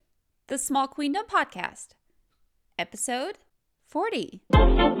the Small Queendom Podcast, episode 40.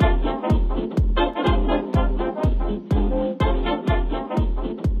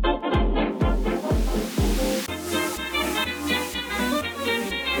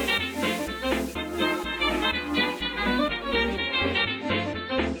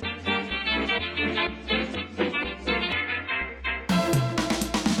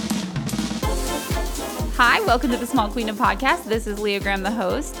 Hi, welcome to the Small Queendom Podcast. This is Leah Graham, the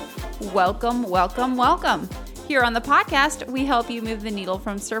host. Welcome, welcome, welcome. Here on the podcast, we help you move the needle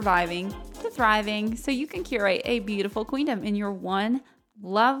from surviving to thriving so you can curate a beautiful queendom in your one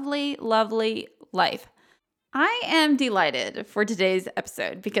lovely, lovely life. I am delighted for today's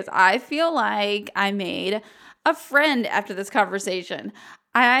episode because I feel like I made a friend after this conversation.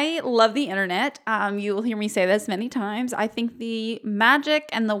 I love the internet. You will hear me say this many times. I think the magic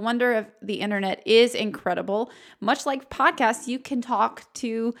and the wonder of the internet is incredible. Much like podcasts, you can talk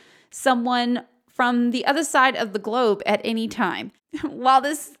to someone from the other side of the globe at any time. While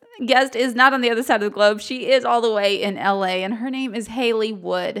this guest is not on the other side of the globe, she is all the way in LA, and her name is Hayley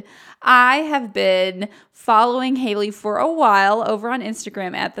Wood. I have been following Hayley for a while over on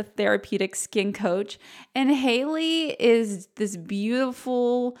Instagram at the Therapeutic Skin Coach, and Hayley is this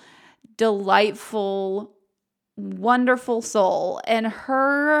beautiful, delightful, wonderful soul, and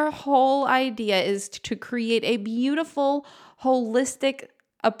her whole idea is to create a beautiful, holistic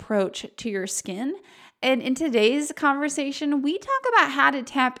approach to your skin. And in today's conversation, we talk about how to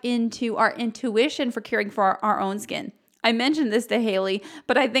tap into our intuition for caring for our own skin. I mentioned this to Hayley,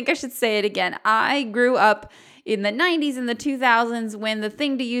 but I think I should say it again. I grew up in the 90s and the 2000s when the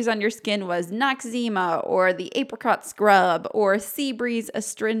thing to use on your skin was Noxzema or the apricot scrub or Seabreeze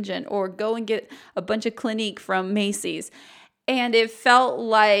astringent or go and get a bunch of Clinique from Macy's. And it felt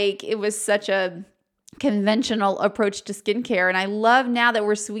like it was such a conventional approach to skincare. And I love now that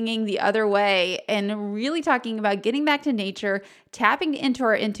we're swinging the other way and really talking about getting back to nature, tapping into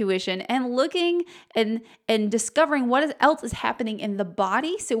our intuition and looking and discovering what else is happening in the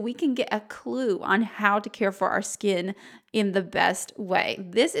body so we can get a clue on how to care for our skin in the best way.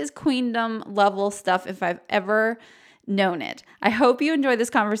 This is queendom level stuff if I've ever known it. I hope you enjoy this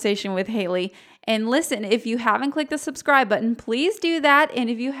conversation with Hayley. And listen, if you haven't clicked the subscribe button, please do that. And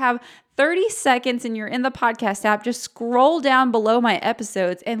if you have 30 seconds and you're in the podcast app, just scroll down below my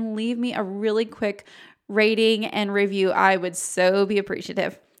episodes and leave me a really quick rating and review. I would so be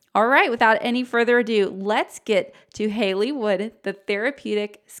appreciative. All right, without any further ado, let's get to Hayley Wood, the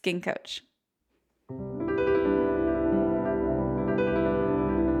Therapeutic Skin Coach.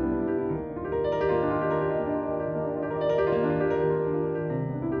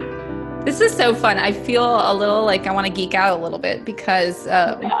 This is so fun. I feel a little like I want to geek out a little bit because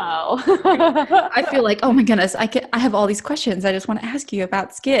I feel like, oh my goodness, I have all these questions I just want to ask you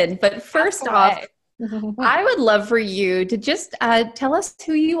about skin. But first off, I would love for you to just tell us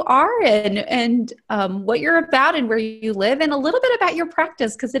who you are and what you're about and where you live and a little bit about your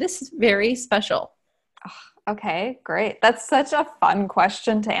practice because it is very special. Okay, great. That's such a fun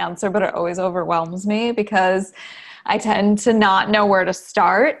question to answer, but it always overwhelms me because I tend to not know where to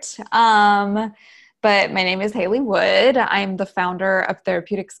start. But my name is Hayley Wood. I'm the founder of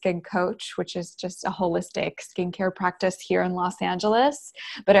Therapeutic Skin Coach, which is just a holistic skincare practice here in Los Angeles.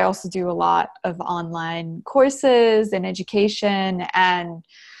 But I also do a lot of online courses and education and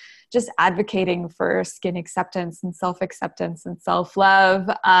just advocating for skin acceptance and self-acceptance and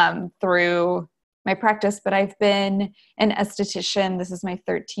self-love through my practice. But I've been an esthetician. This is my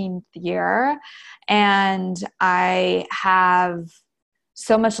 13th year. And I have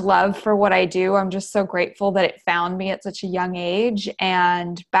so much love for what I do. I'm just so grateful that it found me at such a young age.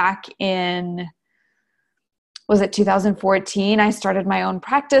 And back in, was it 2014, I started my own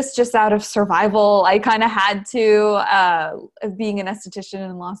practice just out of survival. I kind of had to, being an esthetician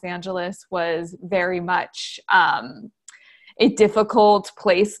in Los Angeles was very much a difficult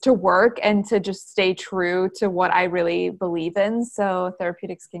place to work and to just stay true to what I really believe in. So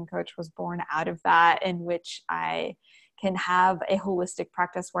Therapeutic Skin Coach was born out of that, in which I can have a holistic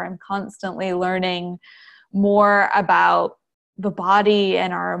practice where I'm constantly learning more about the body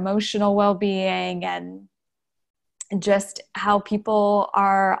and our emotional well-being and just how people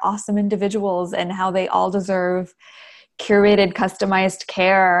are awesome individuals and how they all deserve curated, customized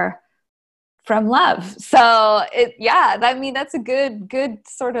care from love. So that's a good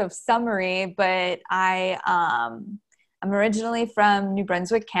sort of summary, but I'm originally from New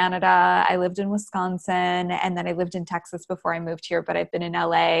Brunswick, Canada. I lived in Wisconsin and then I lived in Texas before I moved here, but I've been in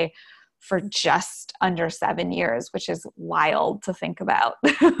LA for just under 7 years, which is wild to think about.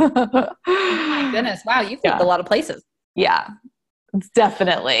 Oh my goodness. Wow. You've lived a lot of places. Yeah.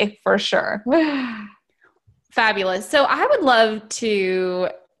 Definitely, for sure. Fabulous. So I would love to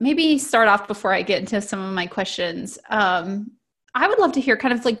maybe start off before I get into some of my questions. I would love to hear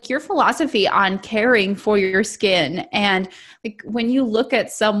kind of like your philosophy on caring for your skin, and like when you look at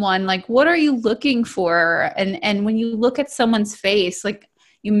someone, like what are you looking for? And when you look at someone's face, like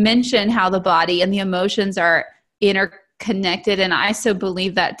you mentioned how the body and the emotions are interconnected, and I so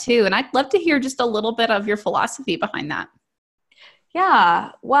believe that too. And I'd love to hear just a little bit of your philosophy behind that.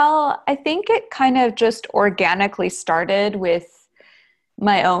 Yeah, well, I think it kind of just organically started with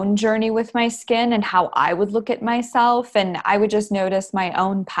my own journey with my skin and how I would look at myself. And I would just notice my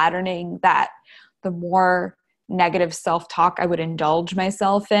own patterning that the more negative self-talk I would indulge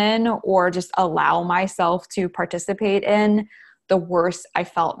myself in or just allow myself to participate in, the worse I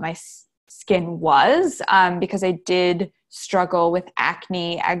felt my skin was, because I did struggle with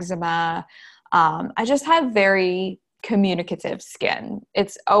acne, eczema. I just have very communicative skin.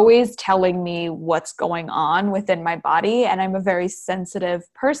 It's always telling me what's going on within my body. And I'm a very sensitive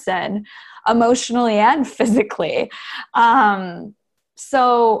person, emotionally and physically.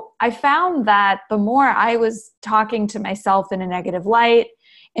 So I found that the more I was talking to myself in a negative light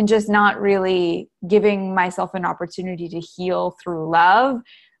and just not really giving myself an opportunity to heal through love,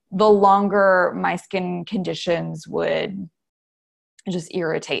 the longer my skin conditions would just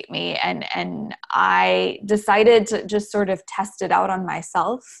irritate me. And I decided to just sort of test it out on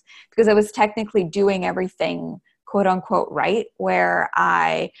myself because I was technically doing everything quote unquote right, where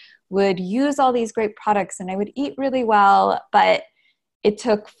I would use all these great products and I would eat really well, but it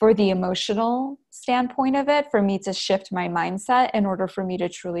took, for the emotional standpoint of it, for me to shift my mindset in order for me to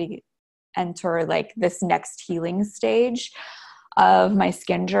truly enter like this next healing stage of my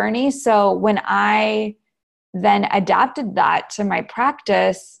skin journey. So when I then adapted that to my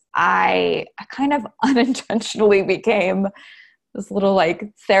practice, I kind of unintentionally became this little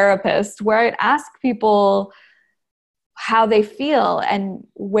like therapist where I'd ask people how they feel and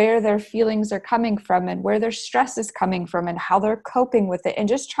where their feelings are coming from and where their stress is coming from and how they're coping with it, and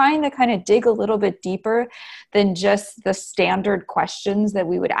just trying to kind of dig a little bit deeper than just the standard questions that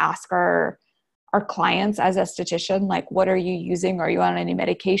we would ask our clients as esthetician, like what are you using? Are you on any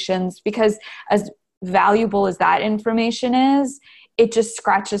medications? Because as valuable as that information is, it just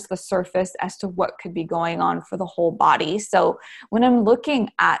scratches the surface as to what could be going on for the whole body. So when I'm looking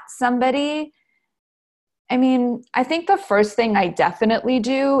at somebody, I mean, I think the first thing I definitely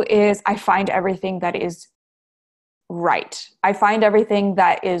do is I find everything that is right. I find everything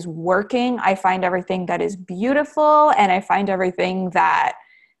that is working. I find everything that is beautiful. And I find everything that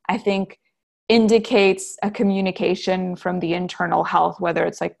I think indicates a communication from the internal health, whether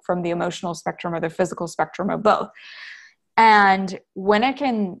it's like from the emotional spectrum or the physical spectrum or both. And when I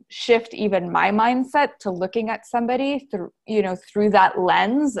can shift even my mindset to looking at somebody through that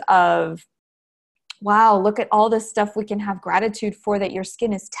lens of, wow, look at all this stuff we can have gratitude for that your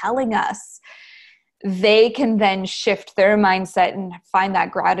skin is telling us, they can then shift their mindset and find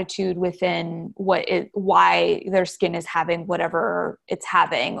that gratitude within why their skin is having whatever it's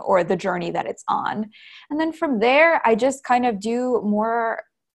having or the journey that it's on. And then from there, I just kind of do more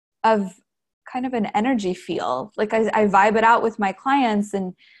of kind of an energy feel. Like I vibe it out with my clients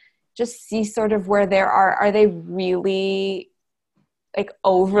and just see sort of where are they really like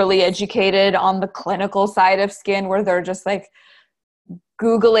overly educated on the clinical side of skin where they're just like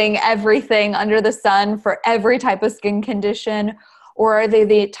Googling everything under the sun for every type of skin condition? Or are they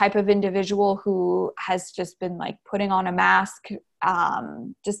the type of individual who has just been like putting on a mask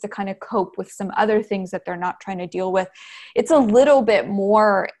just to kind of cope with some other things that they're not trying to deal with? It's a little bit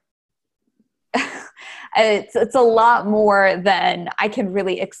more, it's a lot more than I can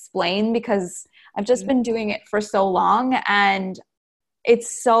really explain because I've just been doing it for so long. And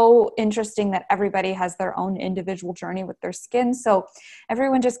it's so interesting that everybody has their own individual journey with their skin. So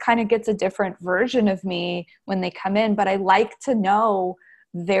everyone just kind of gets a different version of me when they come in, but I like to know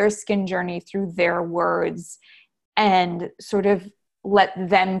their skin journey through their words and sort of let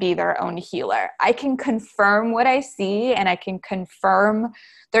them be their own healer. I can confirm what I see and I can confirm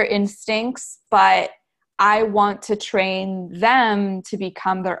their instincts, but I want to train them to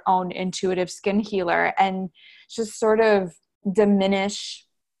become their own intuitive skin healer and just sort of diminish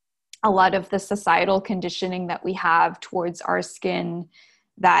a lot of the societal conditioning that we have towards our skin,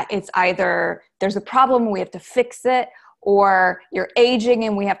 that it's either there's a problem, we have to fix it, or you're aging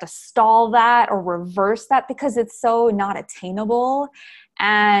and we have to stall that or reverse that because it's so not attainable.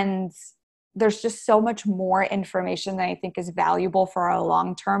 And there's just so much more information that I think is valuable for our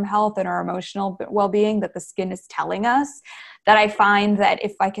long-term health and our emotional well-being that the skin is telling us, that I find that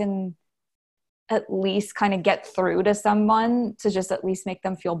if I can at least kind of get through to someone, to just at least make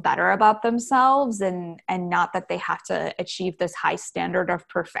them feel better about themselves, and not that they have to achieve this high standard of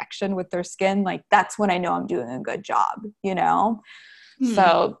perfection with their skin, like that's when I know I'm doing a good job, you know?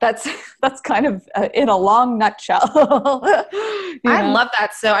 So that's kind of in a long nutshell. I love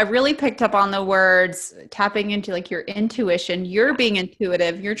that. So I really picked up on the words tapping into like your intuition. You're being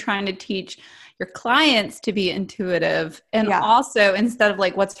intuitive. You're trying to teach your clients to be intuitive. And also, instead of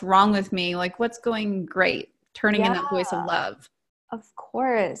like, what's wrong with me? Like, what's going great? Turning in that voice of love. Of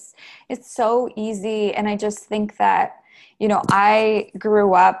course. It's so easy. And I just think that, you know, I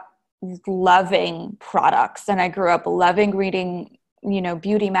grew up loving products, and I grew up loving reading, you know,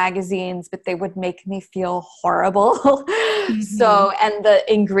 beauty magazines, but they would make me feel horrible. So, and the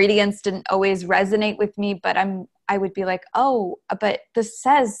ingredients didn't always resonate with me, but I would be like, oh, but this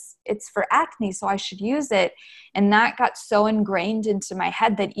says it's for acne, so I should use it. And that got so ingrained into my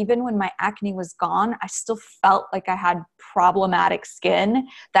head that even when my acne was gone, I still felt like I had problematic skin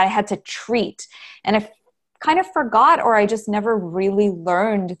that I had to treat. And I kind of forgot, or I just never really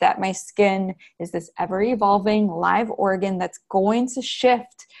learned that my skin is this ever-evolving live organ that's going to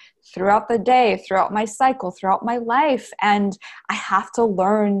shift throughout the day, throughout my cycle, throughout my life. And I have to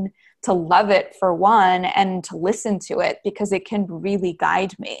learn to love it, for one, and to listen to it, because it can really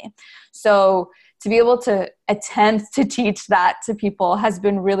guide me. So to be able to attempt to teach that to people has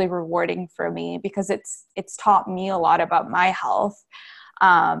been really rewarding for me, because it's taught me a lot about my health.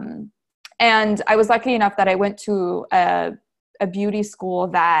 And I was lucky enough that I went to a beauty school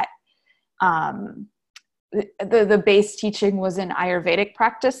that the base teaching was in Ayurvedic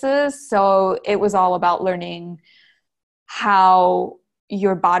practices. So it was all about learning how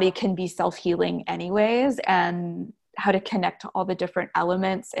your body can be self-healing anyways, and how to connect to all the different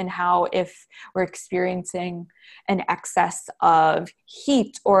elements, and how if we're experiencing an excess of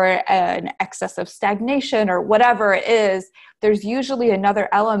heat or an excess of stagnation or whatever it is, there's usually another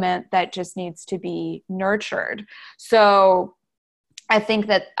element that just needs to be nurtured. So I think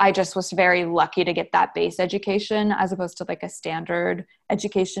that I just was very lucky to get that base education, as opposed to like a standard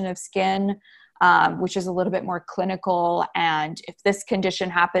education of skin, which is a little bit more clinical. And if this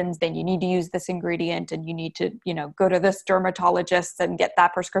condition happens, then you need to use this ingredient, and you need to, you know, go to this dermatologist and get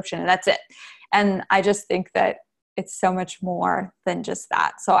that prescription, and that's it. And I just think that it's so much more than just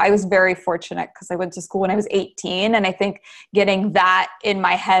that. So I was very fortunate, because I went to school when I was 18. And I think getting that in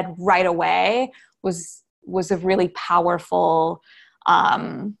my head right away was a really powerful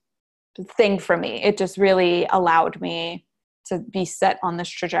thing for me. It just really allowed me to be set on this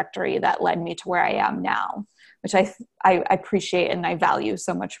trajectory that led me to where I am now, which I appreciate and I value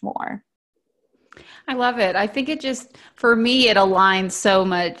so much more. I love it. I think it just, for me, it aligns so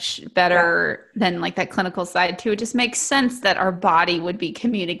much better than like that clinical side too. It just makes sense that our body would be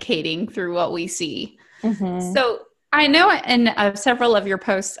communicating through what we see. So I know in several of your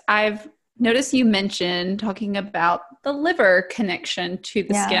posts, I've noticed you mentioned talking about the liver connection to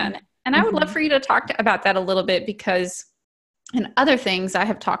the skin. And I would love for you to talk about that a little bit, because in other things I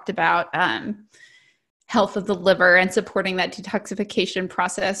have talked about health of the liver and supporting that detoxification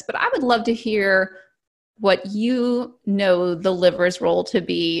process. But I would love to hear what you know the liver's role to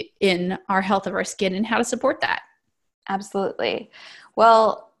be in our health of our skin and how to support that. Absolutely.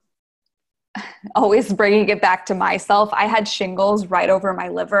 Well, always bringing it back to myself, I had shingles right over my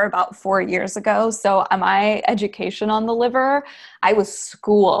liver about 4 years ago. So my education on the liver, I was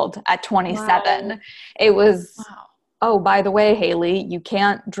schooled at 27. Wow. It was, oh, by the way, Hayley, you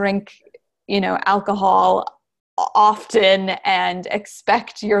can't drink, you know, alcohol often and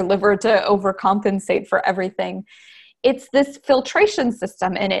expect your liver to overcompensate for everything. It's this filtration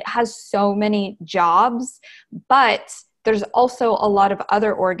system, and it has so many jobs, but there's also a lot of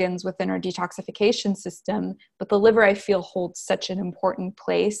other organs within our detoxification system. But the liver, I feel, holds such an important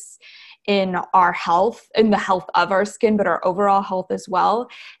place in our health, in the health of our skin, but our overall health as well.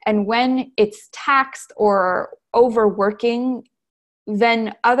 And when it's taxed or overworking,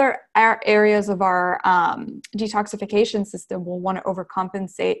 then other areas of our detoxification system will want to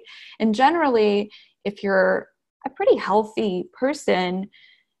overcompensate. And generally, if you're a pretty healthy person,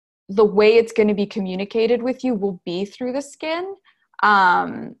 the way it's going to be communicated with you will be through the skin.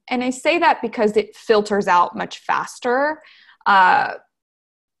 And I say that because it filters out much faster.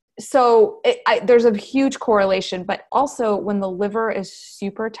 So there's a huge correlation, but also when the liver is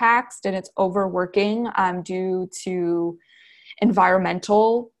super taxed and it's overworking due to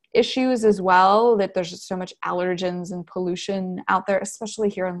environmental issues as well, that there's just so much allergens and pollution out there, especially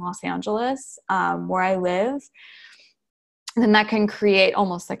here in Los Angeles, where I live. Then that can create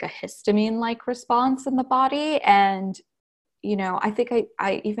almost like a histamine-like response in the body. And I think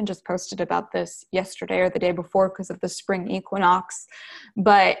I even just posted about this yesterday or the day before because of the spring equinox,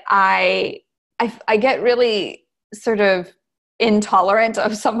 but I get really sort of intolerant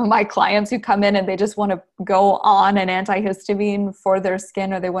of some of my clients who come in and they just want to go on an antihistamine for their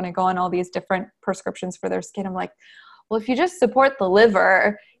skin, or they want to go on all these different prescriptions for their skin. I'm like, well, if you just support the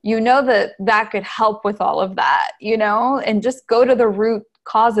liver, that could help with all of that, and just go to the root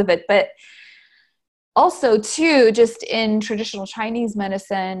cause of it. But also too, just in traditional Chinese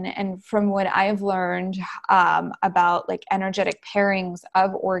medicine, and from what I've learned about like energetic pairings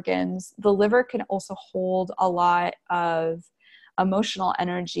of organs, the liver can also hold a lot of emotional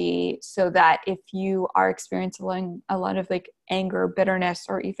energy, so that if you are experiencing a lot of like anger, bitterness,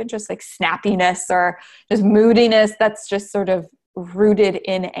 or even just like snappiness or just moodiness, that's just sort of rooted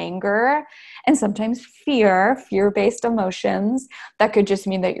in anger and sometimes fear-based emotions, that could just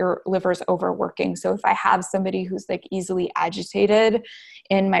mean that your liver's overworking. So if I have somebody who's like easily agitated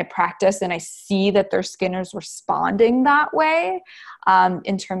in my practice and I see that their skin is responding that way,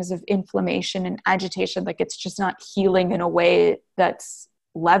 in terms of inflammation and agitation, like it's just not healing in a way that's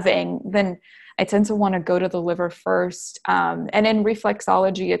loving, then I tend to want to go to the liver first. And in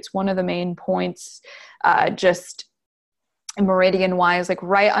reflexology, it's one of the main points, just meridian wise, like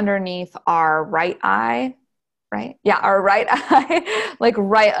right underneath our right eye, right? Yeah, our right eye, like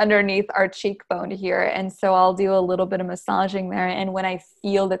right underneath our cheekbone here. And so I'll do a little bit of massaging there. And when I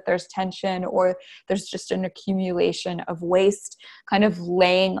feel that there's tension or there's just an accumulation of waste kind of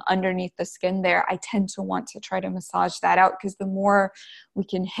laying underneath the skin there, I tend to want to try to massage that out, because the more we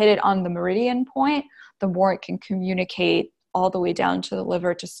can hit it on the meridian point, the more it can communicate all the way down to the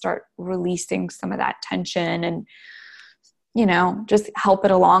liver to start releasing some of that tension and just help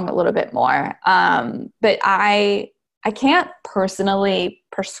it along a little bit more. But I can't personally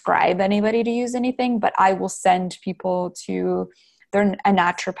prescribe anybody to use anything, but I will send people to a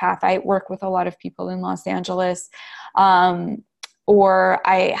naturopath. I work with a lot of people in Los Angeles, or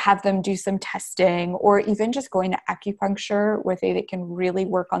I have them do some testing, or even just going to acupuncture where they can really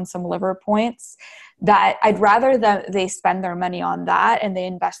work on some liver points. That I'd rather that they spend their money on that and they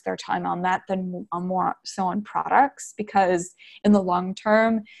invest their time on that than on more so on products, because in the long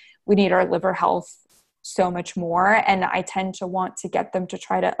term, we need our liver health so much more. And I tend to want to get them to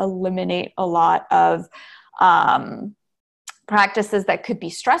try to eliminate a lot of practices that could be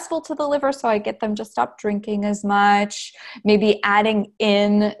stressful to the liver. So I get them to stop drinking as much, maybe adding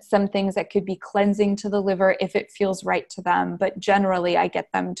in some things that could be cleansing to the liver if it feels right to them. But generally I get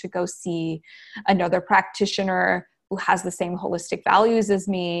them to go see another practitioner who has the same holistic values as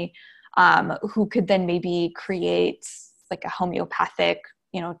me, who could then maybe create like a homeopathic,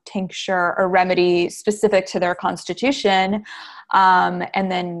 tincture or remedy specific to their constitution.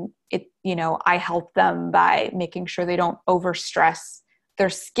 And then I help them by making sure they don't overstress their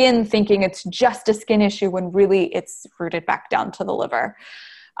skin, thinking it's just a skin issue when really it's rooted back down to the liver.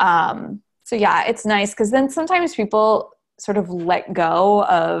 So yeah, it's nice because then sometimes people sort of let go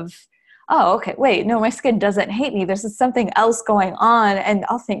of, oh, okay, wait, no, my skin doesn't hate me. There's something else going on. And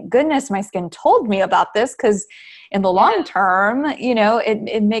oh, thank goodness my skin told me about this, because in the long term,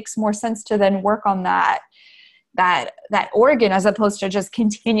 it makes more sense to then work on that organ as opposed to just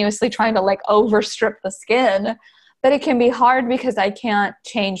continuously trying to like overstrip the skin. But it can be hard because I can't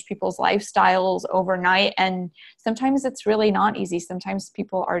change people's lifestyles overnight. And sometimes it's really not easy. Sometimes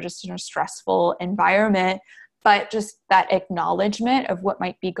people are just in a stressful environment, but just that acknowledgement of what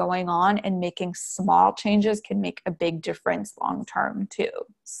might be going on and making small changes can make a big difference long term too.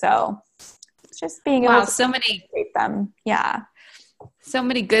 So it's just being able to create them. Yeah. So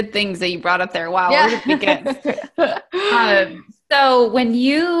many good things that you brought up there. Wow. Yeah. Where to begin? So when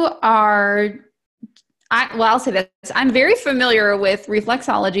you are, I'll say this, I'm very familiar with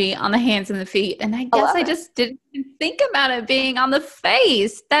reflexology on the hands and the feet. And I guess I just didn't think about it being on the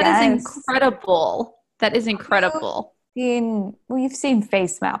face. That is incredible. That is incredible. You've seen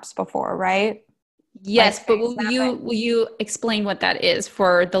face maps before, right? Yes, like, but will you explain what that is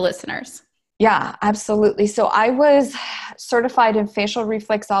for the listeners? Yeah, absolutely. So I was certified in facial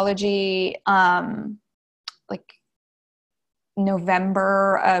reflexology like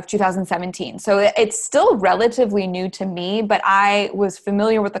November of 2017. So it's still relatively new to me, but I was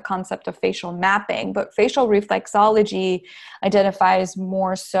familiar with the concept of facial mapping. But facial reflexology identifies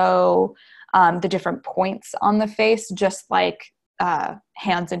more so the different points on the face, just like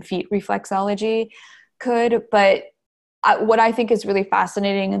hands and feet reflexology could. But what I think is really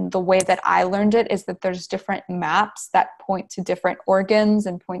fascinating and the way that I learned it is that there's different maps that point to different organs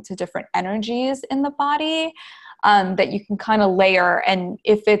and point to different energies in the body that you can kind of layer. And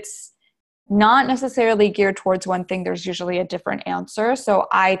if it's not necessarily geared towards one thing. There's usually a different answer. So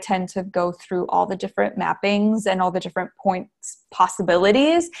I tend to go through all the different mappings and all the different points,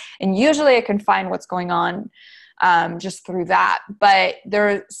 possibilities. And usually I can find what's going on just through that. But there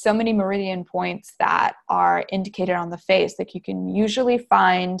are so many meridian points that are indicated on the face. Like you can usually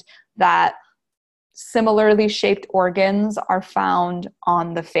find that similarly shaped organs are found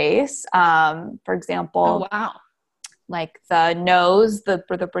on the face. For example, Oh, wow. like the nose, the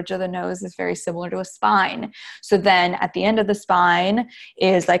bridge of the nose is very similar to a spine. So then at the end of the spine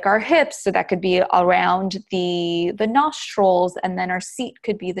is like our hips. So that could be around the nostrils, and then our seat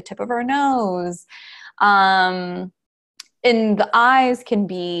could be the tip of our nose. And the eyes can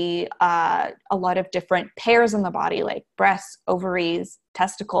be a lot of different pairs in the body, like breasts, ovaries,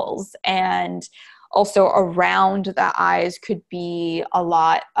 testicles, and also around the eyes could be a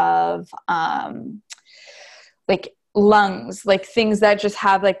lot of like lungs, like things that just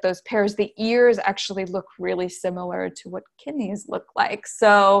have like those pairs. The ears actually look really similar to what kidneys look like.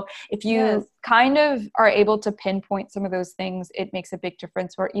 So if you kind of are able to pinpoint some of those things, it makes a big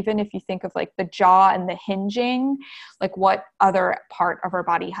difference. Or even if you think of like the jaw and the hinging, like what other part of our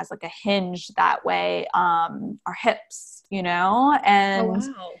body has like a hinge that way? Our hips, you know? And Oh,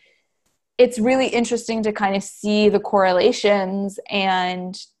 wow. it's really interesting to kind of see the correlations.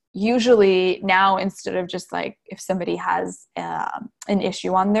 And usually now, instead of just like if somebody has an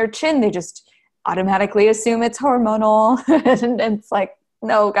issue on their chin, they just automatically assume it's hormonal. And it's like,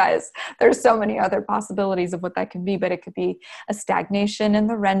 no, guys, there's so many other possibilities of what that can be. But it could be a stagnation in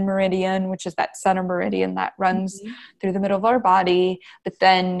the Ren meridian, which is that center meridian that runs through the middle of our body. But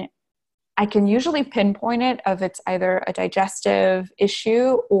then I can usually pinpoint it of it's either a digestive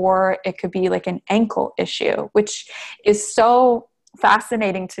issue or it could be like an ankle issue, which is so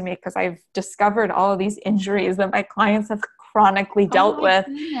fascinating to me because I've discovered all of these injuries that my clients have chronically dealt with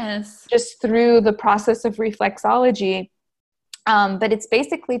just through the process of reflexology. But it's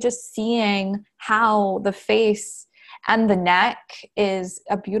basically just seeing how the face and the neck is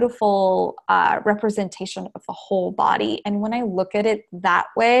a beautiful representation of the whole body. And when I look at it that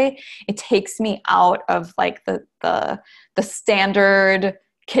way, it takes me out of like the standard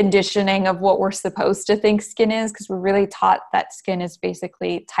conditioning of what we're supposed to think skin is, because we're really taught that skin is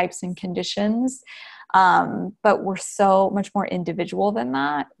basically types and conditions. But we're so much more individual than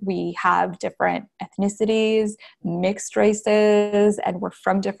that. We have different ethnicities, mixed races, and we're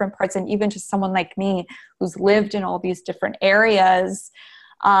from different parts. And even just someone like me who's lived in all these different areas,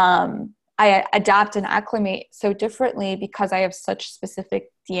 I adapt and acclimate so differently because I have such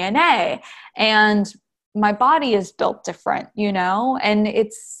specific DNA. And my body is built different, you know, and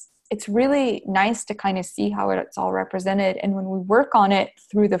it's really nice to kind of see how it's all represented. And when we work on it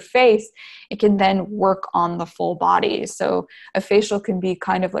through the face, it can then work on the full body. So a facial can be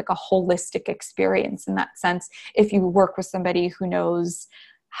kind of like a holistic experience in that sense, if you work with somebody who knows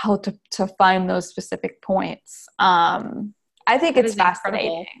how to find those specific points. I think it's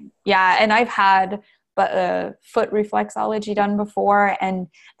fascinating. Incredible. Yeah. And I've had foot reflexology done before, and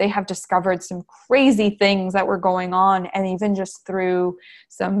they have discovered some crazy things that were going on. And even just through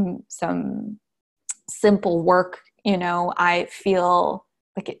some simple work, you know, I feel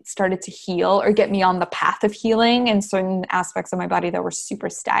like it started to heal or get me on the path of healing in certain aspects of my body that were super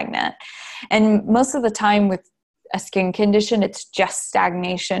stagnant. And most of the time with a skin condition, it's just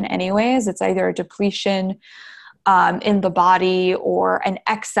stagnation anyways. It's either a depletion in the body or an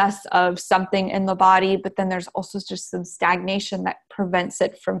excess of something in the body, but then there's also just some stagnation that prevents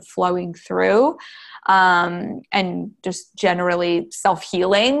it from flowing through, and just generally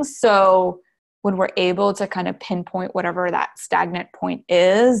self-healing. So when we're able to kind of pinpoint whatever that stagnant point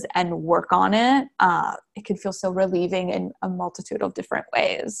is and work on it, it can feel so relieving in a multitude of different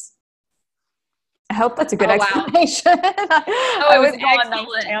ways. I hope that's a good explanation. Wow. I was going on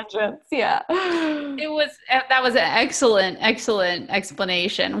nice tangents. Yeah. That was an excellent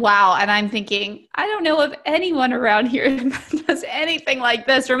explanation. Wow. And I'm thinking, I don't know if anyone around here does anything like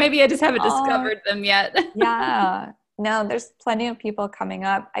this, or maybe I just haven't discovered them yet. Yeah. No, there's plenty of people coming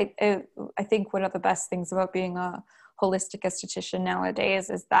up. I think one of the best things about being a holistic esthetician nowadays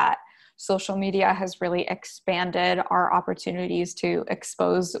is that social media has really expanded our opportunities to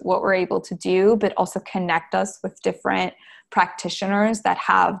expose what we're able to do, but also connect us with different practitioners that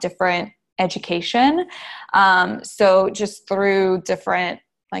have different education. So just through different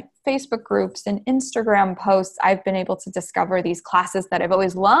like Facebook groups and Instagram posts, I've been able to discover these classes that I've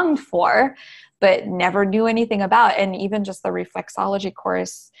always longed for, but never knew anything about. And even just the reflexology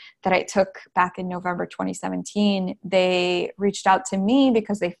course that I took back in November 2017, they reached out to me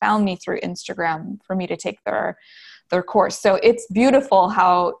because they found me through Instagram for me to take their their course. So it's beautiful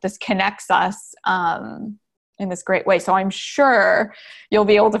how this connects us in this great way. So I'm sure you'll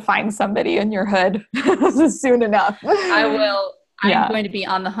be able to find somebody in your hood soon enough. I will. I'm going to be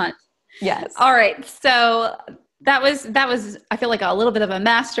on the hunt. Yes. All right. So that was, I feel like a little bit of a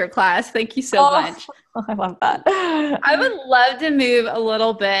master class. Thank you so much. I love that. I would love to move a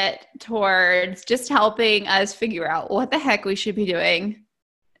little bit towards just helping us figure out what the heck we should be doing,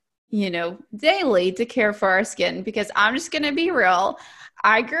 daily to care for our skin, because I'm just going to be real.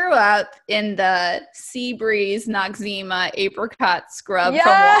 I grew up in the sea breeze Noxzema apricot scrub from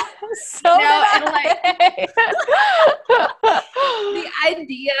Walmart. So did the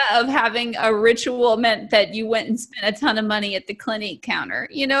idea of having a ritual meant that you went and spent a ton of money at the Clinique counter.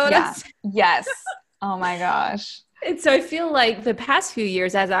 Yes. Oh my gosh. And so I feel like the past few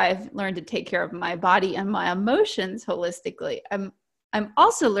years, as I've learned to take care of my body and my emotions holistically, I'm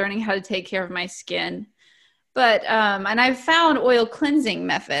also learning how to take care of my skin. But, and I've found oil cleansing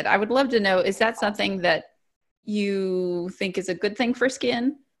method. I would love to know, is that something that you think is a good thing for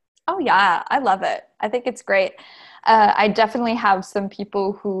skin? Oh yeah, I love it. I think it's great. I definitely have some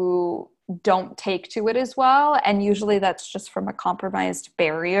people who don't take to it as well. And usually that's just from a compromised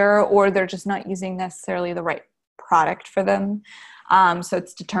barrier, or they're just not using necessarily the right product for them. So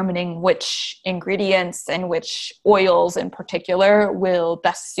it's determining which ingredients and which oils in particular will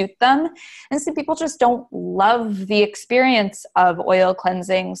best suit them. And some people just don't love the experience of oil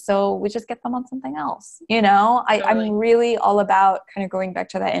cleansing. So we just get them on something else. Totally. I'm really all about kind of going back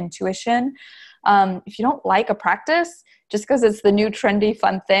to that intuition. If you don't like a practice, just because it's the new trendy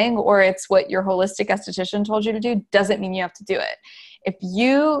fun thing, or it's what your holistic esthetician told you to do, doesn't mean you have to do it. If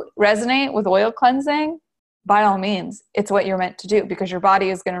you resonate with oil cleansing, by all means, it's what you're meant to do, because your body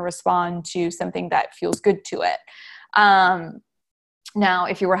is going to respond to something that feels good to it. Now,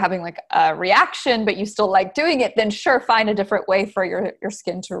 if you were having like a reaction, but you still like doing it, then sure, find a different way for your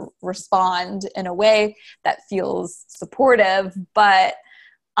skin to respond in a way that feels supportive. But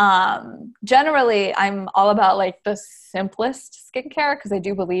generally, I'm all about like the simplest skincare, because I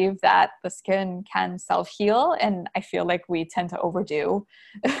do believe that the skin can self-heal, and I feel like we tend to overdo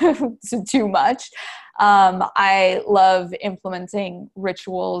too much. I love implementing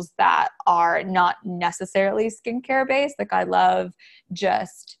rituals that are not necessarily skincare based. Like I love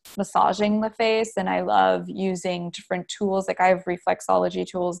just massaging the face, and I love using different tools. Like I have reflexology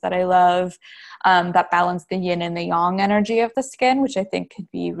tools that I love that balance the yin and the yang energy of the skin, which I think could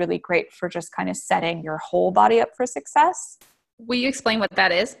be really great for just kind of setting your whole body up for success. Will you explain what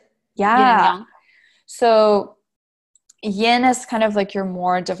that is? Yeah. Yin and yang. So yin is kind of like your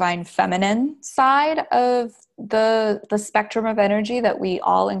more divine feminine side of the spectrum of energy that we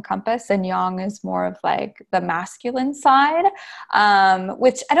all encompass, and yang is more of like the masculine side,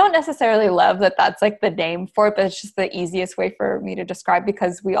 which I don't necessarily love that that's like the name for it, but it's just the easiest way for me to describe,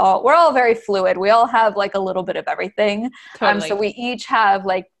 because we're all very fluid. We all have like a little bit of everything. Totally. So we each have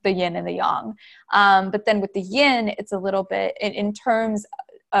like the yin and the yang, but then with the yin, it's a little bit in terms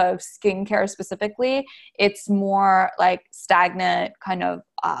of skincare specifically, it's more like stagnant, kind of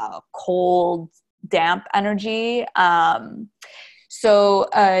cold, damp energy. So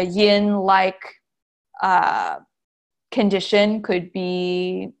a yin-like condition could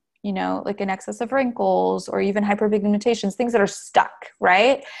be, like an excess of wrinkles, or even hyperpigmentations, things that are stuck,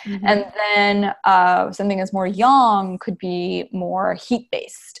 right? Mm-hmm. And then something that's more yang could be more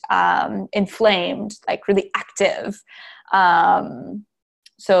heat-based, inflamed, like really active.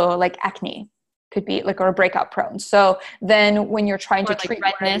 So like acne could be like, or breakout prone. So then when you're trying to treat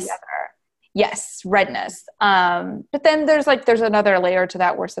redness. one or the other, yes, redness. But then there's another layer to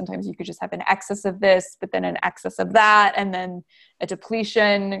that, where sometimes you could just have an excess of this, but then an excess of that, and then a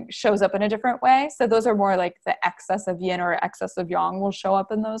depletion shows up in a different way. So those are more like the excess of yin or excess of yang will show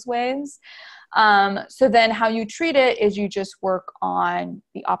up in those ways. So then how you treat it is you just work on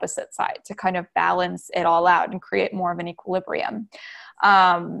the opposite side to kind of balance it all out and create more of an equilibrium.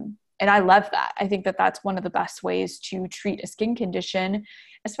 And I love that. I think that that's one of the best ways to treat a skin condition,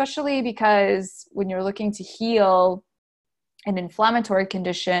 especially because when you're looking to heal an inflammatory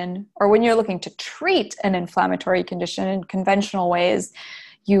condition, or when you're looking to treat an inflammatory condition in conventional ways,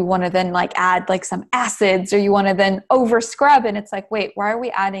 you want to then like add like some acids, or you want to then over scrub. And it's like, wait, why are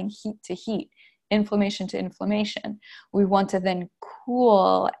we adding heat to heat? Inflammation to inflammation. We want to then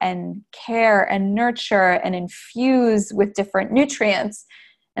cool and care and nurture and infuse with different nutrients.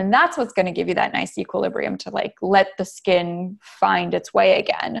 And that's what's going to give you that nice equilibrium to like let the skin find its way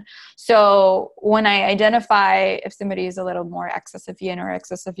again. So when I identify if somebody is a little more excess of yin or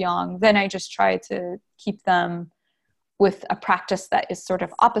excess of yang, then I just try to keep them with a practice that is sort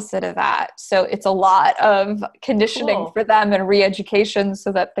of opposite of that. So it's a lot of conditioning for them and re-education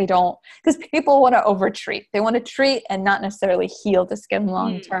so that they don't, because people want to over-treat. They want to treat and not necessarily heal the skin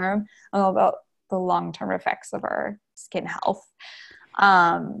long-term. I'm all about the long-term effects of our skin health.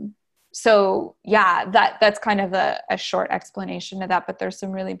 So yeah, that's kind of a short explanation of that, but there's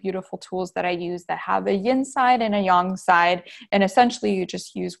some really beautiful tools that I use that have a yin side and a yang side. And essentially you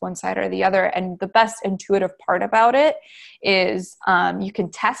just use one side or the other. And the best intuitive part about it is you can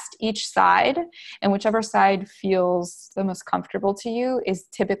test each side, and whichever side feels the most comfortable to you is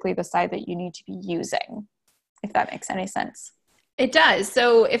typically the side that you need to be using, if that makes any sense. It does.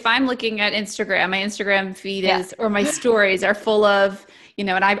 So if I'm looking at Instagram, my Instagram feed is, or my stories are full of,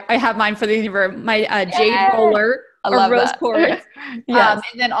 and I have mine for my jade roller or rose quartz. Yes.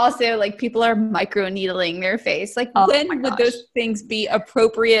 And then also like people are micro needling their face. Like when would those things be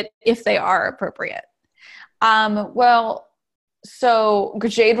appropriate if they are appropriate? Well, so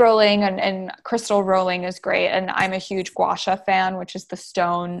jade rolling and crystal rolling is great. And I'm a huge gua sha fan, which is the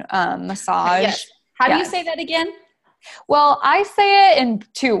stone massage. Yes. How do you say that again? Well, I say it in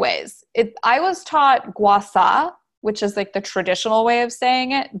two ways. I was taught gua sa, which is like the traditional way of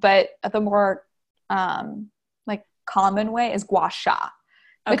saying it, but the more like common way is gua sha.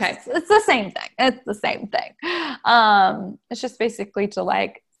 Okay. It's the same thing. It's the same thing. It's just basically to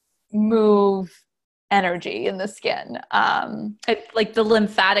like move energy in the skin. Like the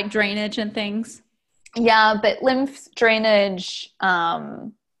lymphatic drainage and things. Yeah, but lymph drainage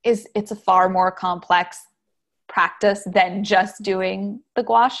it's a far more complex practice than just doing the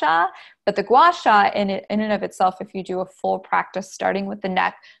gua sha. But the gua sha in and of itself, if you do a full practice starting with the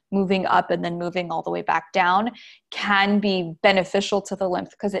neck, moving up and then moving all the way back down, can be beneficial to the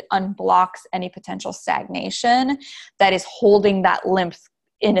lymph because it unblocks any potential stagnation that is holding that lymph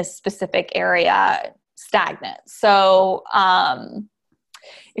in a specific area stagnant. So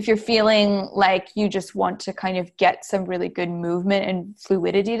if you're feeling like you just want to kind of get some really good movement and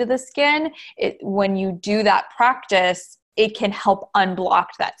fluidity to the skin, when you do that practice, it can help unblock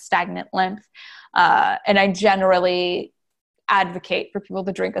that stagnant lymph. And I generally advocate for people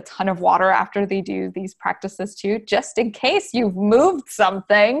to drink a ton of water after they do these practices too, just in case you've moved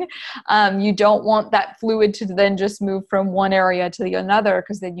something. You don't want that fluid to then just move from one area to the another,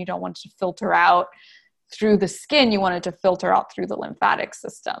 because then you don't want it to filter out through the skin. You want it to filter out through the lymphatic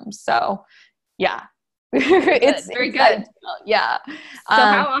system. So yeah, it's very good. Yeah. So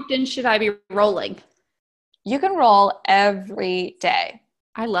how often should I be rolling? You can roll every day.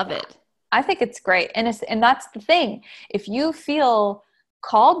 I love it. I think it's great. And that's the thing. If you feel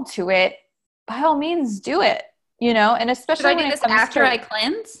called to it, by all means do it, and especially should I do this after I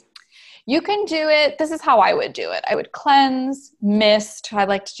cleanse? You can do it. This is how I would do it. I would cleanse, mist. I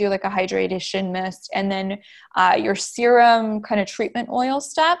like to do like a hydration mist. And then your serum kind of treatment oil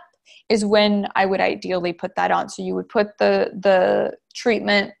step is when I would ideally put that on. So you would put the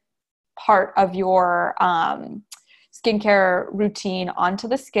treatment part of your skincare routine onto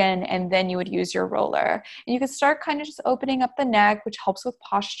the skin, and then you would use your roller. And you can start kind of just opening up the neck, which helps with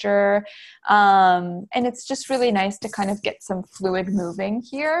posture. And it's just really nice to kind of get some fluid moving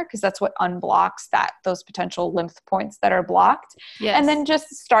here, because that's what unblocks those potential lymph points that are blocked. Yes. And then just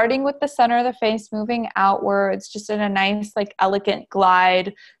starting with the center of the face, moving outwards, just in a nice, like elegant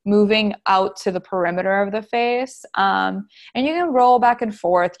glide, moving out to the perimeter of the face. And you can roll back and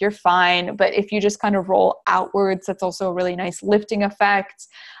forth, you're fine. But if you just kind of roll outwards, that's also a really nice lifting effect.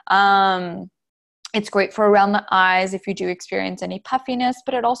 It's great for around the eyes if you do experience any puffiness,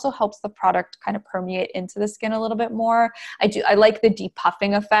 but it also helps the product kind of permeate into the skin a little bit more. I like the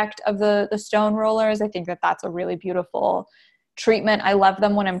depuffing effect of the stone rollers. I think that's a really beautiful treatment. I love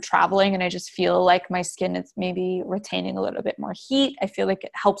them when I'm traveling and I just feel like my skin is maybe retaining a little bit more heat. I feel like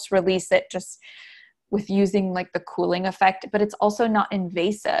it helps release it just with using like the cooling effect, but it's also not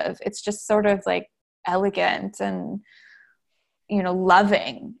invasive. It's just sort of like elegant and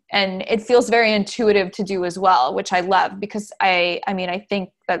loving, and it feels very intuitive to do as well, which I love, because I think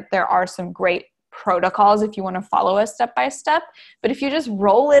that there are some great protocols if you want to follow a step by step, but if you just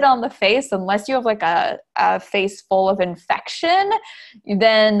roll it on the face, unless you have like a face full of infection,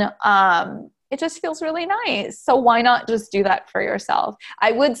 then it just feels really nice. So why not just do that for yourself?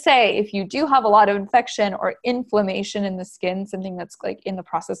 I would say if you do have a lot of infection or inflammation in the skin, something that's like in the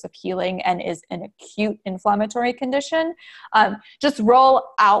process of healing and is an acute inflammatory condition, just roll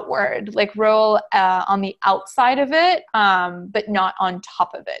outward, like roll on the outside of it, but not on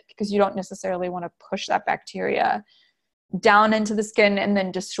top of it, because you don't necessarily want to push that bacteria down into the skin and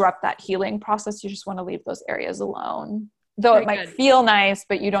then disrupt that healing process. You just want to leave those areas alone. though Very it might good. feel nice,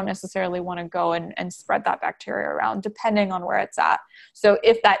 but you don't necessarily want to go and spread that bacteria around depending on where it's at. So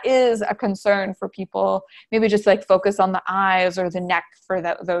if that is a concern for people, maybe just like focus on the eyes or the neck for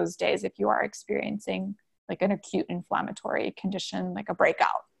those days if you are experiencing like an acute inflammatory condition, like a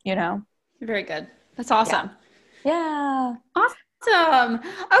breakout, you know? Very good. That's awesome. Yeah. Awesome.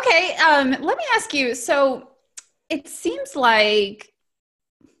 Okay. Let me ask you. So it seems like,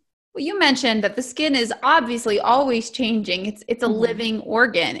 well, you mentioned that the skin is obviously always changing. It's a Mm-hmm. living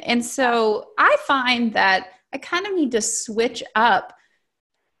organ. And so I find that I kind of need to switch up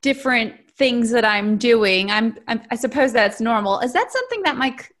different things that I'm doing. I suppose that's normal. Is that something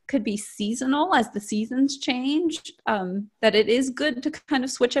that could be seasonal as the seasons change? That it is good to kind of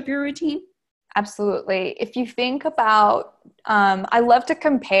switch up your routine? Absolutely. If you think about, I love to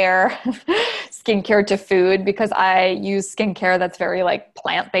compare skincare to food because I use skincare that's very like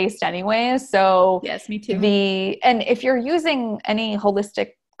plant-based anyways. So Yes, me too. and if you're using any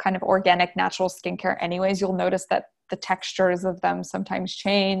holistic kind of organic natural skincare anyways, you'll notice that the textures of them sometimes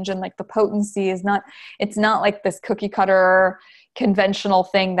change and like the potency it's not like this cookie cutter conventional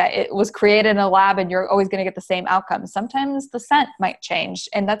thing that it was created in a lab and you're always going to get the same outcome. Sometimes the scent might change.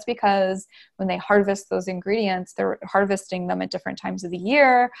 And that's because when they harvest those ingredients, they're harvesting them at different times of the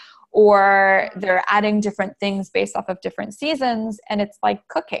year, or they're adding different things based off of different seasons. And it's like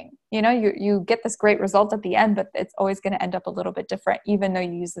cooking, you get this great result at the end, but it's always going to end up a little bit different, even though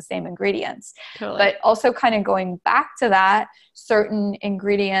you use the same ingredients. Totally. But also kind of going back to that, certain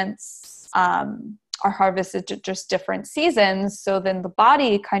ingredients, are harvested at just different seasons. So then the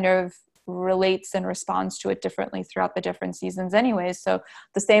body kind of relates and responds to it differently throughout the different seasons anyways. So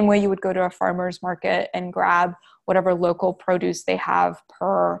the same way you would go to a farmer's market and grab whatever local produce they have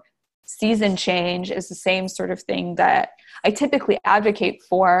per season change is the same sort of thing that I typically advocate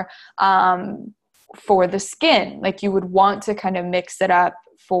for the skin. Like you would want to kind of mix it up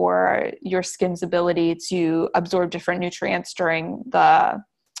for your skin's ability to absorb different nutrients during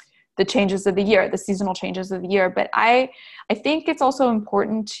the changes of the year, the seasonal changes of the year. But I think it's also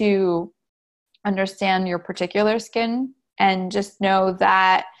important to understand your particular skin and just know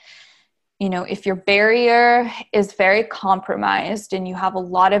that, if your barrier is very compromised and you have a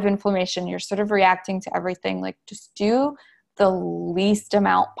lot of inflammation, you're sort of reacting to everything, like just do the least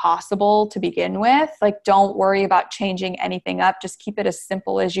amount possible to begin with. Like, don't worry about changing anything up. Just keep it as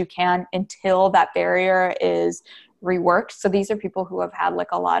simple as you can until that barrier is reworked. So these are people who have had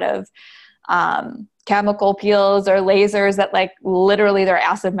like a lot of chemical peels or lasers that like literally their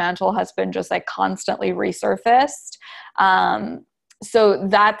acid mantle has been just like constantly resurfaced. So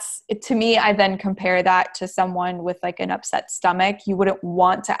that's, to me, I then compare that to someone with like an upset stomach. You wouldn't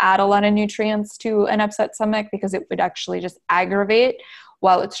want to add a lot of nutrients to an upset stomach because it would actually just aggravate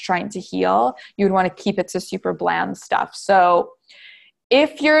while it's trying to heal. You would want to keep it to super bland stuff. So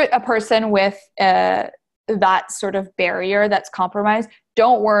if you're a person with that sort of barrier that's compromised,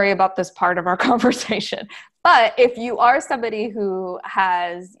 don't worry about this part of our conversation. But if you are somebody who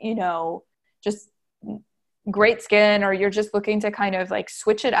has, just great skin, or you're just looking to kind of like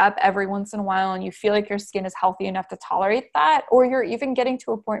switch it up every once in a while and you feel like your skin is healthy enough to tolerate that, or you're even getting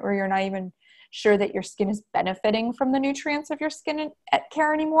to a point where you're not even sure that your skin is benefiting from the nutrients of your skin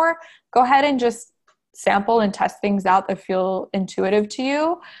care anymore, go ahead and just sample and test things out that feel intuitive to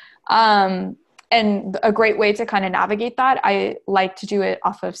you. And a great way to kind of navigate that, I like to do it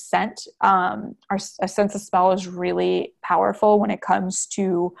off of scent. Our sense of smell is really powerful when it comes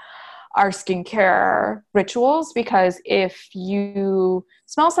to our skincare rituals, because if you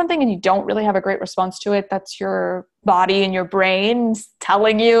smell something and you don't really have a great response to it, that's your body and your brain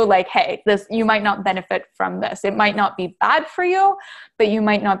telling you like, hey, you might not benefit from this. It might not be bad for you, but you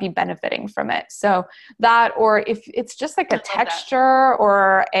might not be benefiting from it. So that, or if it's just like a texture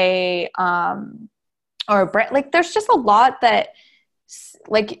or a brand, like there's just a lot that,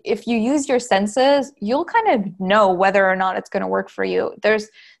 like if you use your senses, you'll kind of know whether or not it's going to work for you. There's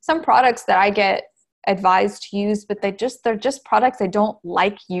some products that I get advised to use, but they're just products I don't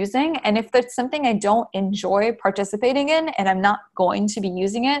like using. And if there's something I don't enjoy participating in and I'm not going to be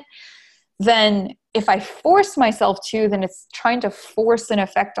using it, then if I force myself to, then it's trying to force an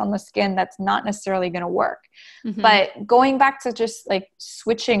effect on the skin that's not necessarily going to work. Mm-hmm. But going back to just like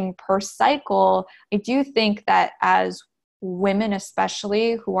switching per cycle, I do think that as women,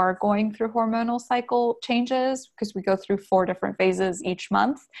 especially who are going through hormonal cycle changes, because we go through 4 different phases each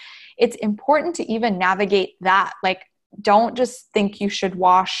month, it's important to even navigate that. Like, don't just think you should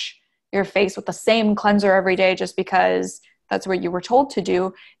wash your face with the same cleanser every day just because that's what you were told to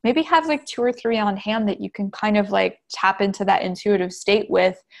do. Maybe have like 2 or 3 on hand that you can kind of like tap into that intuitive state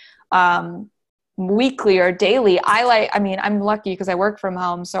with, weekly or daily. I'm lucky because I work from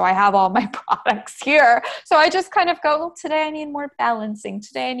home, so I have all my products here. So I just kind of go, well, today I need more balancing.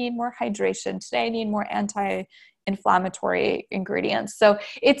 Today I need more hydration. Today I need more anti-inflammatory ingredients. So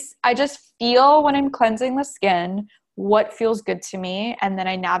I just feel when I'm cleansing the skin, what feels good to me. And then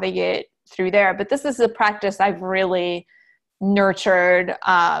I navigate through there. But this is a practice I've really nurtured,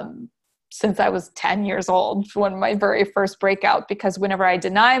 since I was 10 years old, when my very first breakout, because whenever I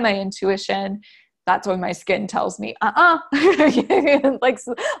deny my intuition, that's when my skin tells me, like,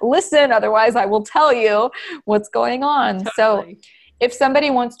 listen, otherwise I will tell you what's going on. Totally. So if somebody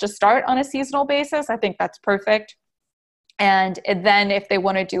wants to start on a seasonal basis, I think that's perfect. And then if they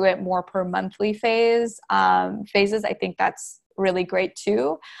want to do it more per monthly phases, I think that's really great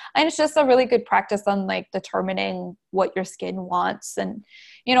too. And it's just a really good practice on like determining what your skin wants, and,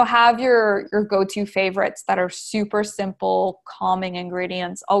 have your go-to favorites that are super simple, calming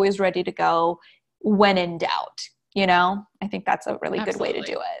ingredients, always ready to go when in doubt. I think that's a really good way to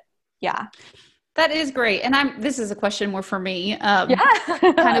do it. Yeah. That is great. And this is a question more for me. Yeah.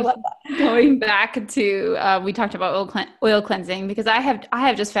 Kind of going back to, we talked about oil cleansing, because I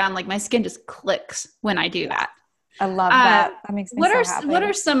have just found like my skin just clicks when I do that. I love that. That makes me so happy. What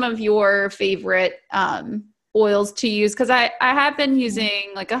are some of your favorite oils to use? Because I have been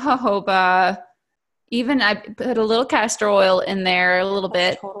using like a jojoba. Even I put a little castor oil in there a little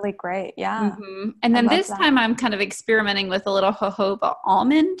bit. Totally great. Yeah. Mm-hmm. And then this time I'm kind of experimenting with a little jojoba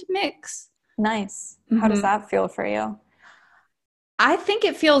almond mix. Nice. How does that feel for you? I think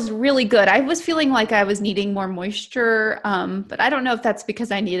it feels really good. I was feeling like I was needing more moisture, but I don't know if that's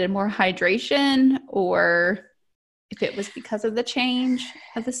because I needed more hydration or if it was because of the change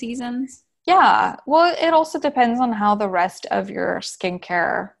of the seasons. Yeah. Well, it also depends on how the rest of your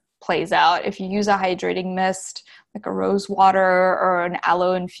skincare plays out. If you use a hydrating mist, like a rose water or an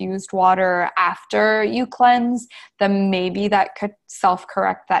aloe infused water after you cleanse, then maybe that could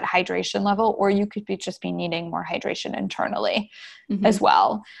self-correct that hydration level, or you could just be needing more hydration internally as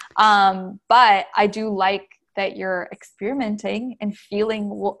well. But I do like that you're experimenting and feeling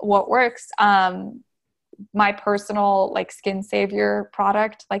what works. My personal like skin savior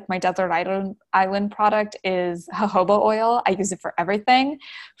product, like my desert island product, is jojoba oil. I use it for everything.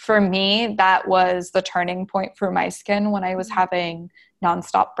 For me, that was the turning point for my skin when I was having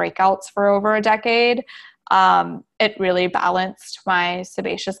nonstop breakouts for over a decade. It really balanced my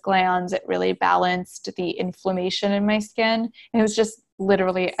sebaceous glands. It really balanced the inflammation in my skin. And it was just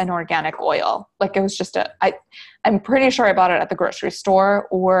literally an organic oil. Like it was just I'm pretty sure I bought it at the grocery store,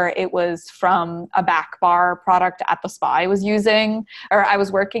 or it was from a back bar product at the spa I was using, or I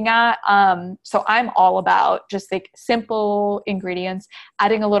was working at. So I'm all about just like simple ingredients.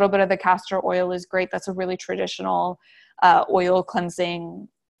 Adding a little bit of the castor oil is great. That's a really traditional oil cleansing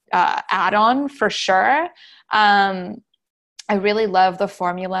add-on for sure. I really love the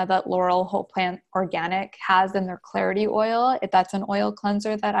formula that Laurel Whole Plant Organic has in their Clarity oil. That's an oil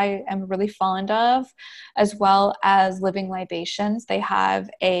cleanser that I am really fond of, as well as Living Libations. They have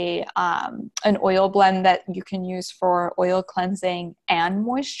an oil blend that you can use for oil cleansing and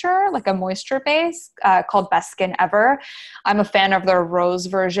moisture, like a moisture base, called Best Skin Ever. I'm a fan of their rose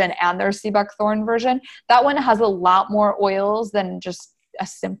version and their sea buckthorn version. That one has a lot more oils than just a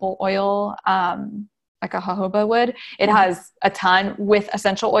simple oil, like a jojoba would. It has a ton with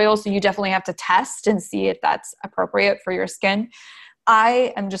essential oils, so you definitely have to test and see if that's appropriate for your skin.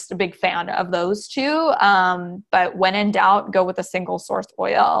 I am just a big fan of those two, but when in doubt, go with a single source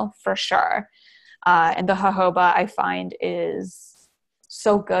oil for sure. And the jojoba I find is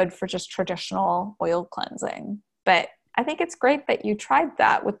so good for just traditional oil cleansing. But I think it's great that you tried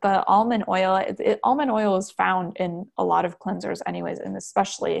that with the almond oil. Almond oil is found in a lot of cleansers anyways, and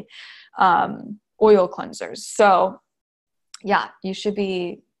especially oil cleansers. So yeah, you should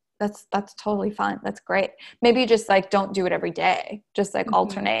be, that's totally fun. That's great. Maybe just like, don't do it every day. Just like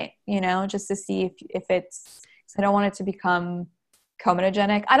alternate, just to see if it's, I don't want it to become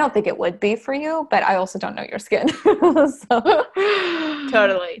comedogenic. I don't think it would be for you, but I also don't know your skin. So,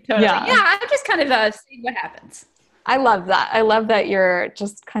 totally. Yeah. I'm just kind of seeing what happens. I love that. I love that you're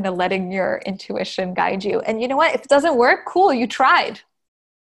just kind of letting your intuition guide you. And you know what? If it doesn't work, cool. You tried.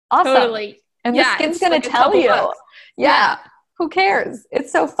 Awesome. Totally. And the skin's going to tell you. Yeah. Who cares?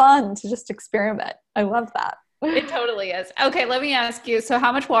 It's so fun to just experiment. I love that. It totally is. Okay, let me ask you. So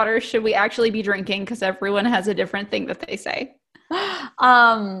how much water should we actually be drinking? Because everyone has a different thing that they say.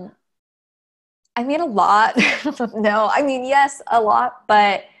 I mean, a lot. No, I mean, yes, a lot.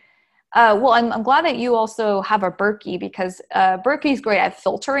 But Well, I'm glad that you also have a Berkey because Berkey is great at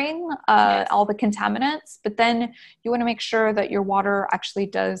filtering Yes. all the contaminants, but then you want to make sure that your water actually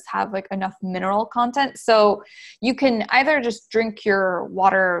does have like enough mineral content. So you can either just drink your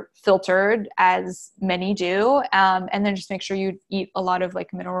water filtered, as many do, and then just make sure you eat a lot of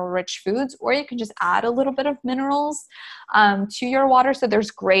like mineral rich foods, or you can just add a little bit of minerals to your water. So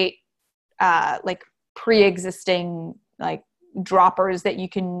there's great like pre-existing like droppers that you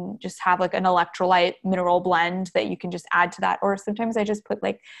can just have like an electrolyte mineral blend that you can just add to that. Or sometimes I just put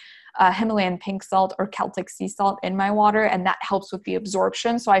like Himalayan pink salt or Celtic sea salt in my water, and that helps with the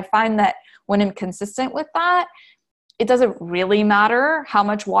absorption. So I find that when I'm consistent with that, it doesn't really matter how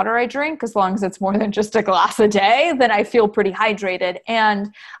much water I drink, as long as it's more than just a glass a day, then I feel pretty hydrated.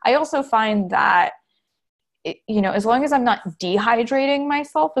 And I also find that as long as I'm not dehydrating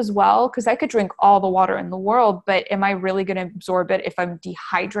myself as well, because I could drink all the water in the world, but am I really going to absorb it if I'm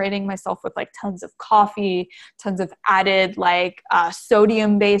dehydrating myself with like tons of coffee, tons of added like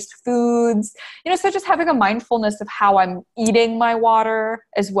sodium-based foods? So just having a mindfulness of how I'm eating my water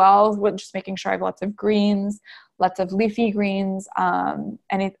as well, with just making sure I have lots of greens, lots of leafy greens. I'm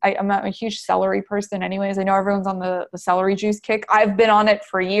not a huge celery person anyways. I know everyone's on the celery juice kick. I've been on it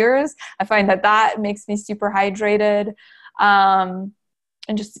for years. I find that makes me super hydrated. And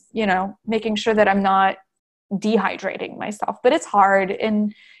just, making sure that I'm not dehydrating myself. But it's hard,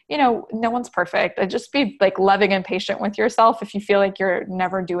 and, no one's perfect. Just be like loving and patient with yourself if you feel like you're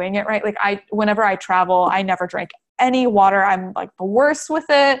never doing it right. Like whenever I travel, I never drink any water. I'm like the worst with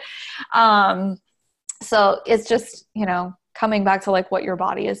it. So it's just, coming back to like what your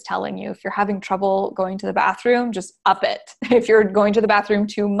body is telling you. If you're having trouble going to the bathroom, just up it. If you're going to the bathroom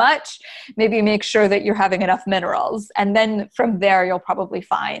too much, maybe make sure that you're having enough minerals. And then from there, you'll probably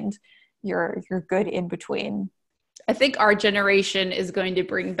find your good in between. I think our generation is going to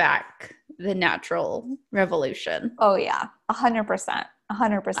bring back the natural revolution. Oh yeah, 100%.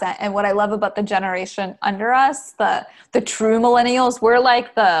 100%. And what I love about the generation under us, the true millennials, we're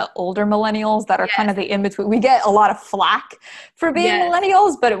like the older millennials that are kind of the in-between. We get a lot of flack for being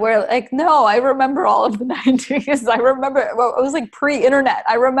millennials, but we're like, no, I remember all of the 90s. I remember, it was like pre-internet.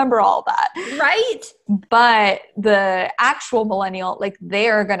 I remember all that. Right. But the actual millennial, like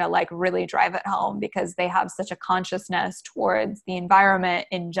they're going to like really drive it home because they have such a consciousness towards the environment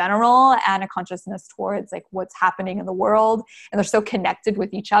in general and a consciousness towards like what's happening in the world. And they're so connected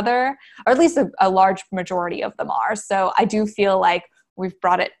with each other, or at least a large majority of them are. So I do feel like we've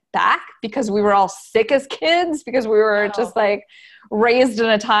brought it back because we were all sick as kids, because we were just like raised in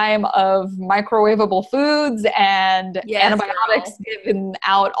a time of microwavable foods and antibiotics given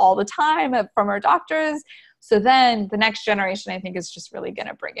out all the time from our doctors. So then the next generation, I think, is just really going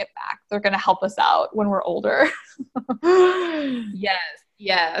to bring it back. They're going to help us out when we're older.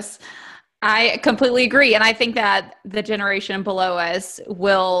 Yes. I completely agree. And I think that the generation below us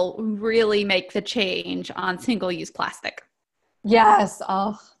will really make the change on single-use plastic. Yes.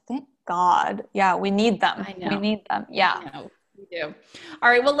 Oh, thank God. Yeah, we need them. I know. We need them. Yeah. I know. We do.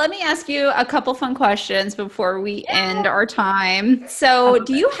 All right. Well, let me ask you a couple fun questions before we end our time. So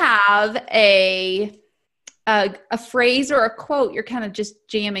do you have a phrase or a quote you're kind of just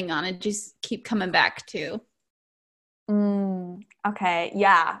jamming on and just keep coming back to? Okay.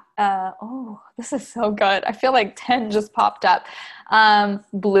 Yeah. This is so good. I feel like 10 just popped up.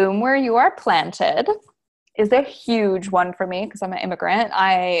 Bloom where you are planted is a huge one for me because I'm an immigrant.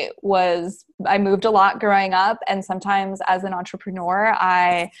 I moved a lot growing up, and sometimes as an entrepreneur,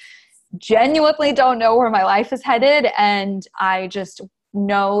 I genuinely don't know where my life is headed. And I just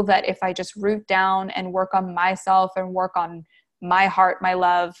know that if I just root down and work on myself and work on my heart, my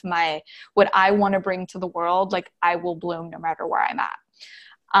love, what I want to bring to the world, like I will bloom no matter where I'm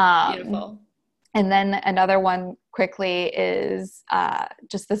at. Beautiful. And then another one quickly is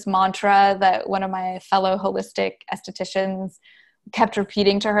just this mantra that one of my fellow holistic estheticians kept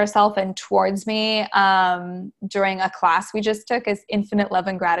repeating to herself and towards me during a class we just took, is infinite love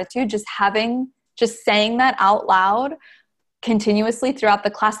and gratitude. Just saying that out loud continuously throughout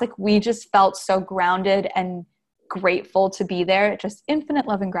the class, like we just felt so grounded and grateful to be there. Just infinite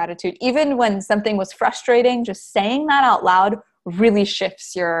love and gratitude. Even when something was frustrating, just saying that out loud really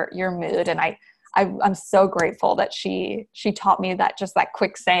shifts your mood. And I'm so grateful that she taught me that, just that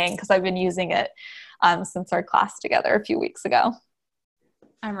quick saying, because I've been using it since our class together a few weeks ago.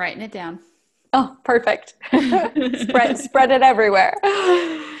 I'm writing it down. Oh, perfect. Spread it everywhere.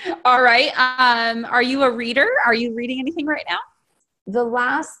 All right. Are you a reader? Are you reading anything right now? The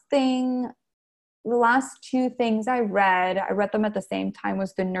last two things I read them at the same time,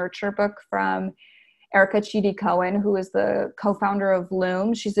 was the Nurture book from Erica Chidi Cohen, who is the co-founder of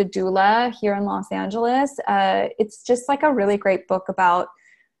Loom. She's a doula here in Los Angeles. It's just like a really great book about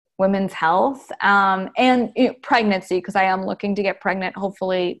women's health and pregnancy, because I am looking to get pregnant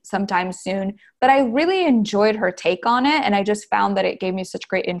hopefully sometime soon. But I really enjoyed her take on it, and I just found that it gave me such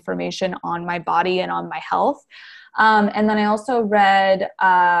great information on my body and on my health. And then I also read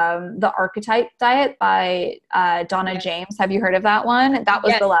The Archetype Diet by Donna James. Have you heard of that one? That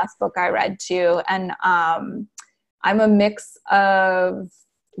was the last book I read too. And I'm a mix of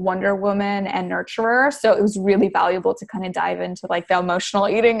Wonder Woman and Nurturer, so it was really valuable to kind of dive into like the emotional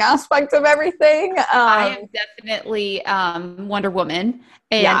eating aspect of everything. I am definitely Wonder Woman,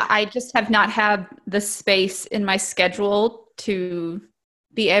 and I just have not had the space in my schedule to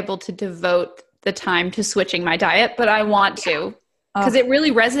be able to devote the time to switching my diet, but I want to, because it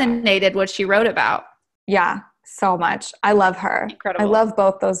really resonated what she wrote about. Yeah, so much. I love her. Incredible. I love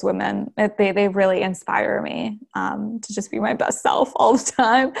both those women. They really inspire me to just be my best self all the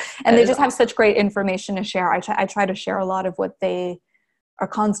time. And they just have such great information to share. I try to share a lot of what they are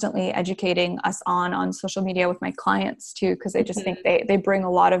constantly educating us on social media with my clients too, because I just think they bring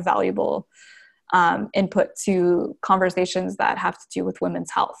a lot of valuable input to conversations that have to do with women's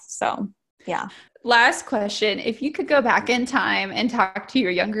health. So yeah. Last question. If you could go back in time and talk to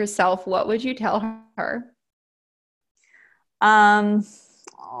your younger self, what would you tell her? I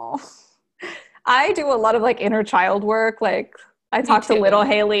do a lot of like inner child work. Like I talk to little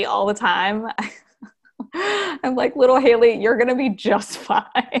Hayley all the time. I'm like, little Hayley, you're going to be just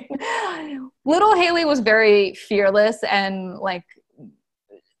fine. Little Hayley was very fearless and like,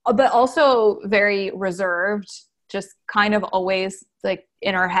 but also very reserved, just kind of always like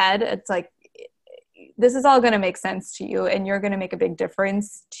in her head. It's like, this is all going to make sense to you, and you're going to make a big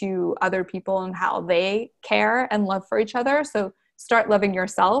difference to other people and how they care and love for each other. So start loving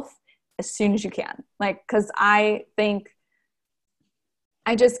yourself as soon as you can. Like, cause I think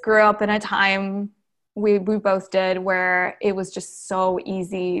I just grew up in a time we both did where it was just so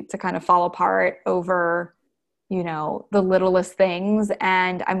easy to kind of fall apart over, you know, the littlest things.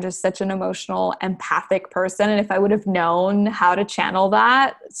 And I'm just such an emotional, empathic person. And if I would have known how to channel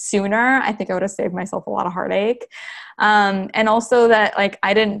that sooner, I think I would have saved myself a lot of heartache. And also that like,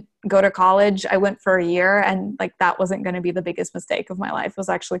 I didn't go to college. I went for a year, and like, that wasn't going to be the biggest mistake of my life. It was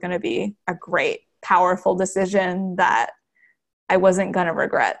actually going to be a great, powerful decision that I wasn't going to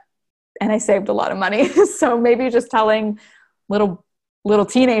regret. And I saved a lot of money. So maybe just telling little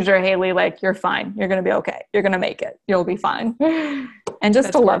teenager Hayley, like, you're fine. You're going to be okay. You're going to make it. You'll be fine. And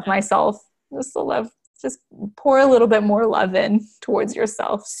just to love myself, just pour a little bit more love in towards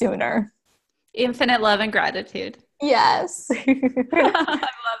yourself sooner. Infinite love and gratitude. Yes. I love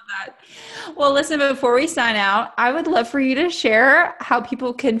that. Well, listen, before we sign out, I would love for you to share how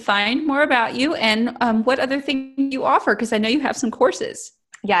people can find more about you and what other things you offer, because I know you have some courses.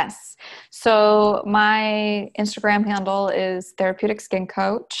 Yes. So my Instagram handle is Therapeutic Skin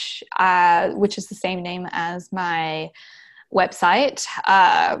Coach, which is the same name as my website,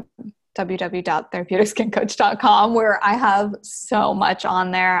 www.therapeuticskincoach.com, where I have so much on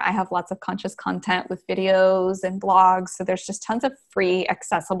there. I have lots of conscious content with videos and blogs. So there's just tons of free,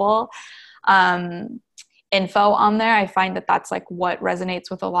 accessible info on there. I find that that's like what resonates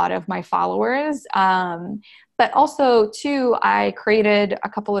with a lot of my followers. But also too, I created a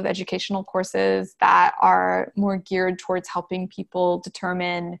couple of educational courses that are more geared towards helping people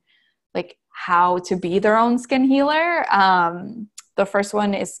determine like how to be their own skin healer. The first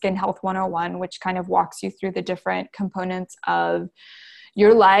one is Skin Health 101, which kind of walks you through the different components of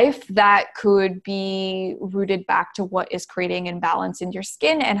your life that could be rooted back to what is creating imbalance in your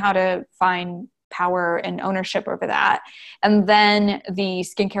skin and how to find power and ownership over that. And then the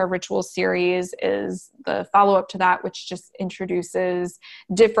skincare rituals series is the follow-up to that, which just introduces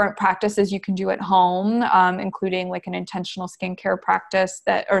different practices you can do at home, including like an intentional skincare practice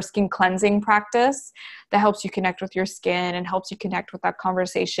or skin cleansing practice that helps you connect with your skin and helps you connect with that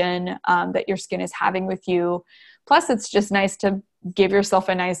conversation that your skin is having with you. Plus, it's just nice to give yourself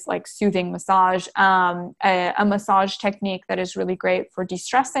a nice, like, soothing massage, a massage technique that is really great for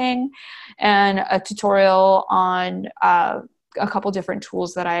de-stressing, and a tutorial on a couple different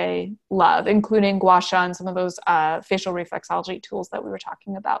tools that I love, including gua sha and some of those facial reflexology tools that we were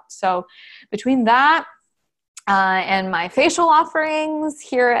talking about. So between that and my facial offerings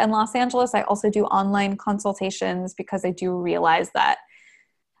here in Los Angeles, I also do online consultations because I do realize that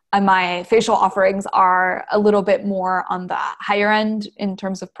my facial offerings are a little bit more on the higher end in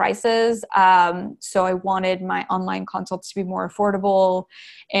terms of prices. So I wanted my online consults to be more affordable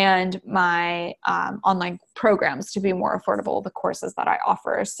and my online programs to be more affordable, the courses that I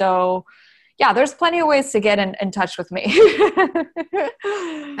offer. So yeah, there's plenty of ways to get in touch with me.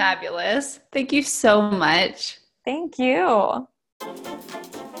 Fabulous. Thank you so much. Thank you.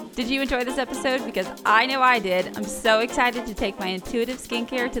 Did you enjoy this episode? Because I know I did. I'm so excited to take my intuitive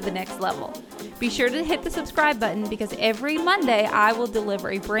skincare to the next level. Be sure to hit the subscribe button because every Monday I will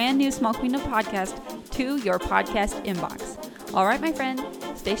deliver a brand new Small Queendom podcast to your podcast inbox. All right, my friend,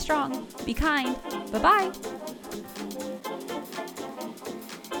 stay strong, be kind. Bye-bye.